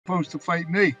supposed to fight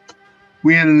me.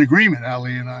 We had an agreement,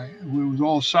 Ali and I. It was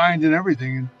all signed and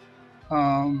everything.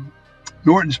 And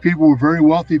Norton's people were very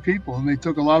wealthy people, and they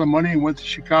took a lot of money and went to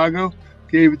Chicago,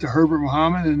 gave it to Herbert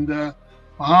Muhammad, and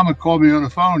Muhammad called me on the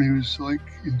phone. He was like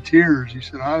in tears. He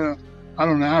said, I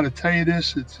don't know how to tell you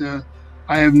this.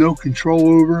 I have no control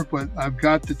over it, but I've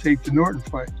got to take the Norton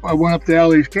fight. I went up to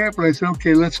Ali's camp and I said,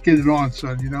 okay, let's get it on,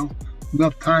 son. You know,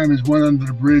 enough time has went under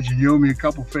the bridge and you owe me a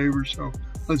couple favors, so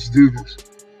let's do this.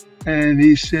 And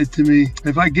he said to me,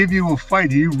 if I give you a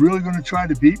fight, are you really going to try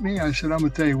to beat me? I said, I'm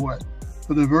going to tell you what.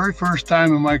 For the very first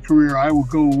time in my career, I will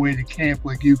go away to camp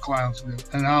like you clowns do.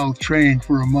 And I'll train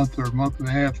for a month or a month and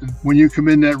a half. And when you come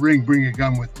in that ring, bring a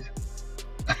gun with you.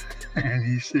 And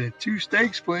he said, 2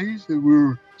 steaks, please. And we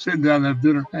were sitting down to have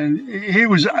dinner. And he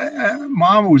was,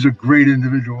 Muhammad was a great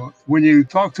individual. When you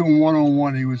talk to him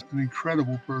one-on-one, he was an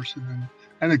incredible person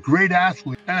and a great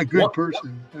athlete and a good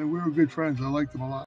person. And we were good friends. I liked him a lot.